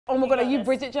Oh my God, are you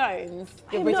Bridget Jones?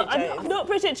 You're Bridget Jones. I'm not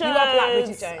Bridget Jones. You are Black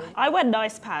Bridget Jones. I wear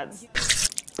nice pants.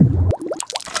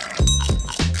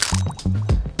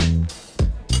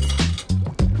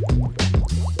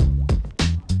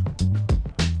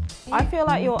 I feel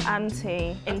like you're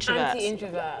anti-introvert.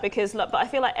 Anti-introvert. Because, but I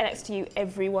feel like next to you,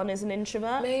 everyone is an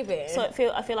introvert. Maybe. So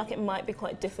I feel like it might be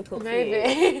quite difficult for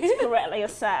Maybe. you to correctly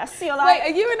assess. You're like,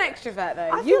 wait, are you an extrovert though?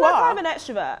 I feel like I'm an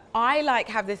extrovert. I like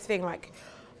have this thing like,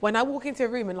 when I walk into a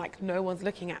room and like no one's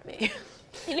looking at me.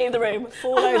 You leave the room,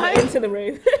 fall over into the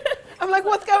room. I'm like,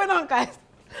 what's going on, guys?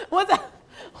 What's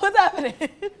happening?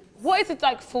 What is the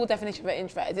like full definition of an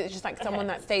introvert? Is it just like someone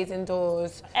that stays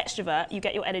indoors? Extrovert, you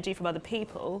get your energy from other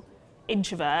people.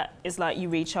 Introvert is like you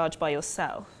recharge by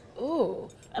yourself. Ooh.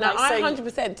 And now, like, I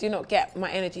 100% do not get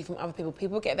my energy from other people.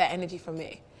 People get their energy from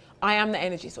me. I am the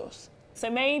energy source.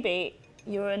 So maybe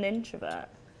you're an introvert.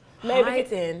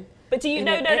 Hiding. But do you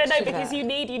No, because you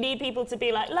need people to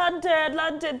be like,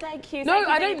 London, thank you. No,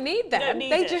 I don't need them. You don't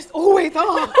need they it. just always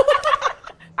are.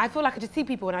 I feel like I just see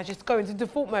people and I just go into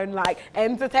default mode, like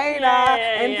entertainer.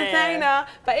 Yeah.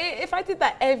 But if I did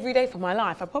that every day for my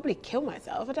life, I'd probably kill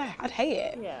myself. I'd hate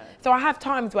it. Yeah. So I have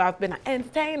times where I've been like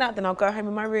entertainer, then I'll go home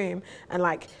in my room and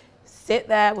like sit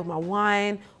there with my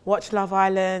wine, watch Love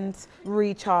Island,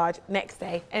 recharge. Next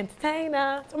day,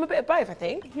 entertainer. So I'm a bit of both, I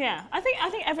think. Yeah, I think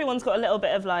everyone's got a little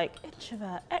bit of like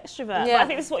introvert, extrovert. Yeah. But I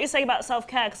think this is what you're saying about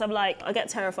self-care, because I'm like, I get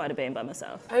terrified of being by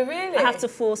myself. Oh really? I have to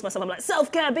force myself. I'm like,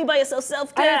 self-care, be by yourself,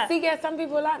 self-care. I see, yeah, some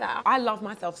people are like that. I love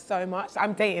myself so much.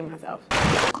 I'm dating myself.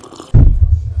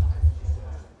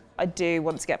 I do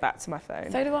want to get back to my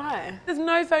phone. So do I. There's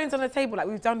no phones on the table, like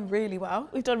we've done really well.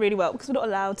 We've done really well because we're not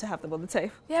allowed to have them on the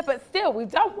table. Yeah, but still,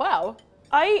 we've done well.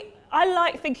 I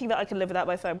like thinking that I can live without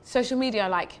my phone. Social media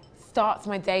like starts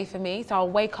my day for me. So I'll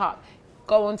wake up,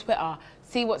 go on Twitter,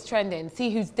 see what's trending, see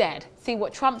who's dead, see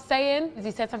what Trump's saying. Has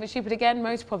he said something stupid again?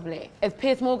 Most probably. Has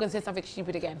Piers Morgan said something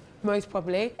stupid again? Most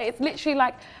probably. It's literally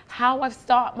like how I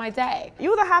start my day.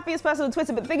 You're the happiest person on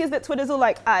Twitter, but the thing is that Twitter's all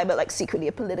like, I'm like secretly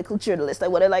a political journalist. I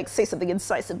want to like say something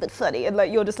incisive but funny, and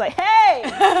like you're just like, hey.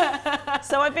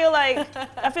 So I feel like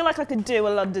I could do a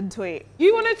London tweet.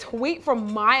 You want to tweet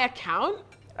from my account?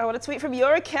 I want to tweet from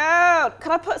your account.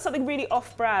 Can I put something really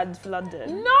off-brand for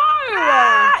London? No!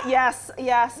 Ah, yes.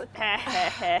 It's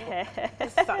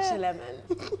such a lemon.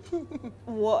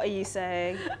 What are you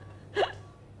saying? Do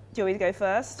you want me to go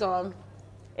first? Go on.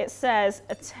 It says,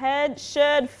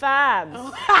 attention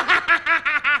fans.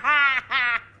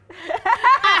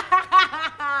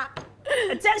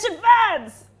 Attention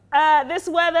fans! This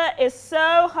weather is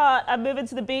so hot, I'm moving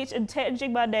to the beach and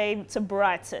changing my name to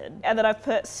Brighton. And then I've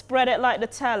put spread it like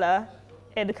Nutella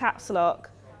in the caps lock,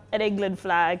 an England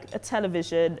flag, a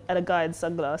television, and a guy in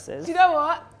sunglasses. Do you know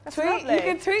what? That's tweet. lovely. You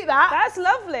can tweet that. That's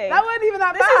lovely. That wasn't even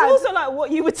that this bad. This is also like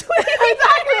what you would tweet.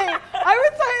 Exactly. I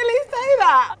would totally say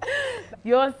that.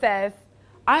 Yours says,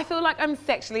 I feel like I'm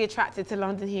sexually attracted to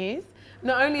London Hughes.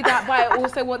 Not only that, but I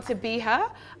also want to be her.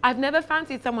 I've never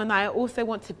fancied someone that I also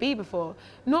want to be before.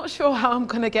 Not sure how I'm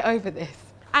gonna get over this.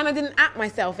 And I didn't at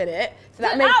myself in it. So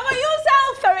that makes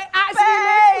yourself. So it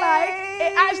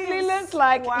actually looks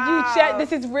like wow. You check,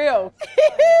 this is real.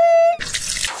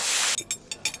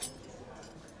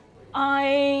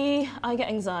 I get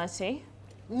anxiety.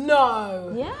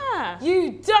 No. Yeah.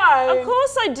 You don't? Of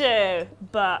course I do.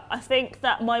 But I think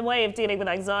that my way of dealing with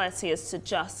anxiety is to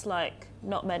just like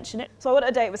not mention it. So I went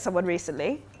on a date with someone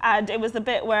recently, and it was the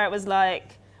bit where it was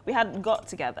like, we hadn't got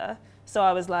together. So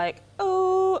I was like,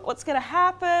 oh, what's gonna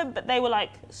happen? But they were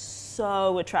like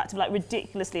so attractive, like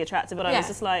ridiculously attractive. And I was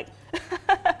just like,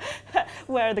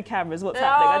 where are the cameras? What's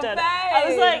happening? I don't know. I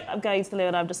was like, I'm going to the loo,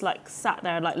 and I've just like sat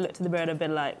there and like looked in the mirror and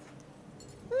been like,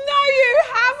 no, you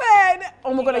haven't.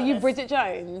 Oh my God, are you Bridget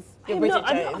Jones? You're Bridget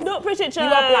Jones. I'm not Bridget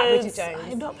Jones. You are Black Bridget Jones.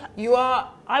 I'm not Black. You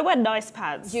are. I wear nice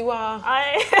pants. You are.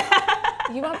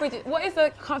 You are Bridget. What is the? I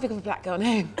can't think of a black girl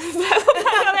name. Black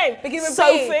girl name? Begin with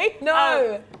Sophie. B.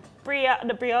 No.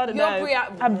 Brianna.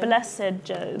 You're I'm Blessed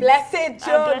Jones. Blessed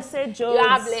Jones. Blessed Jones. You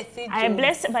are Blessed Jones. I am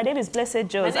blessed. My name is Blessed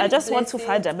Jones. I just want to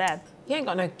find a man. You ain't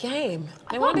got no game.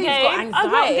 I No wonder you've got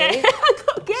anxiety. I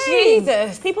got game.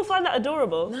 Jesus. People find that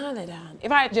adorable. No, they don't.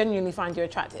 If I genuinely find you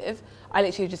attractive, I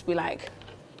literally just be like,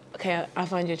 okay, I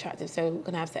find you attractive, so we're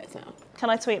gonna have sex now. Can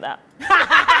I tweet that?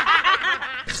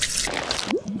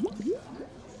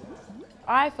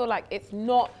 I feel like it's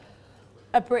not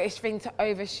a British thing to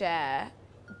overshare,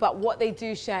 but what they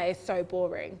do share is so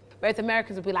boring. Whereas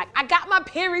Americans will be like, I got my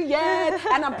period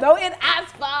and I'm bloated as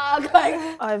fuck. Like,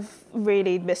 I've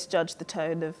really misjudged the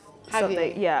tone of Have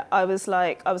something. you? Yeah, I was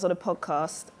on a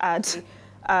podcast and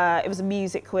It was a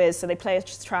music quiz, so they play a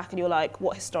track and you're like,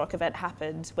 what historic event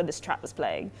happened when this track was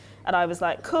playing? And I was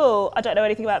like, cool, I don't know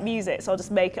anything about music, so I'll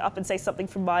just make it up and say something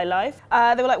from my life.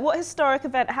 They were like, what historic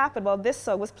event happened while this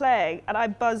song was playing? And I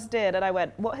buzzed in and I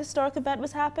went, what historic event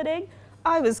was happening?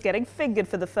 I was getting fingered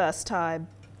for the first time.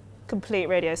 Complete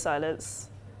radio silence.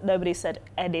 Nobody said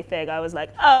anything. I was like,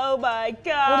 oh my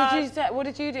God. What did you say? What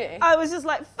did you do? I was just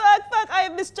like, fuck, I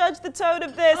have misjudged the tone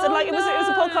of this. And like, it was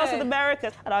a podcast with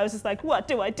America. And I was just like, what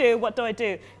do I do? What do I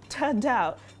do? Turned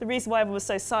out, the reason why everyone was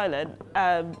so silent,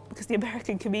 because the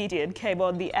American comedian came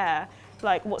on the air,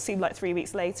 like what seemed like 3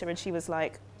 weeks later, and she was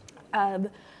like,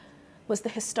 was the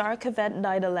historic event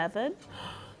 9/11?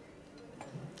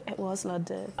 It was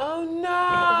London. Oh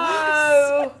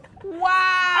no! Wow!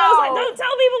 I was like, don't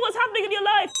tell people what's happening in your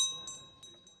life.